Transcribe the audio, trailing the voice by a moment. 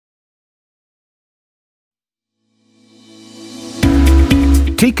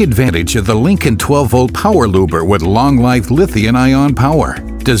Take advantage of the Lincoln 12-volt PowerLuber with long-life lithium-ion power.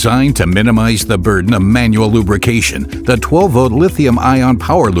 Designed to minimize the burden of manual lubrication, the 12-volt lithium-ion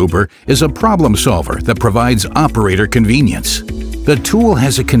PowerLuber is a problem solver that provides operator convenience. The tool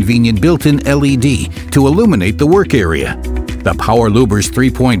has a convenient built-in LED to illuminate the work area. The PowerLuber's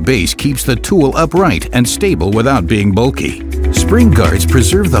 3-point base keeps the tool upright and stable without being bulky. Spring guards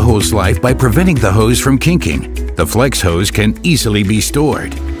preserve the hose life by preventing the hose from kinking. The flex hose can easily be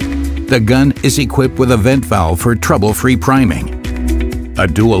stored. The gun is equipped with a vent valve for trouble-free priming. A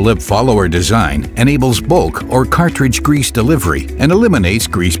dual-lip follower design enables bulk or cartridge grease delivery and eliminates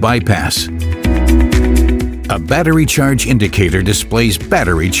grease bypass. A battery charge indicator displays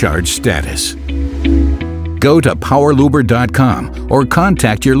battery charge status. Go to PowerLuber.com or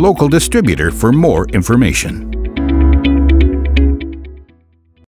contact your local distributor for more information.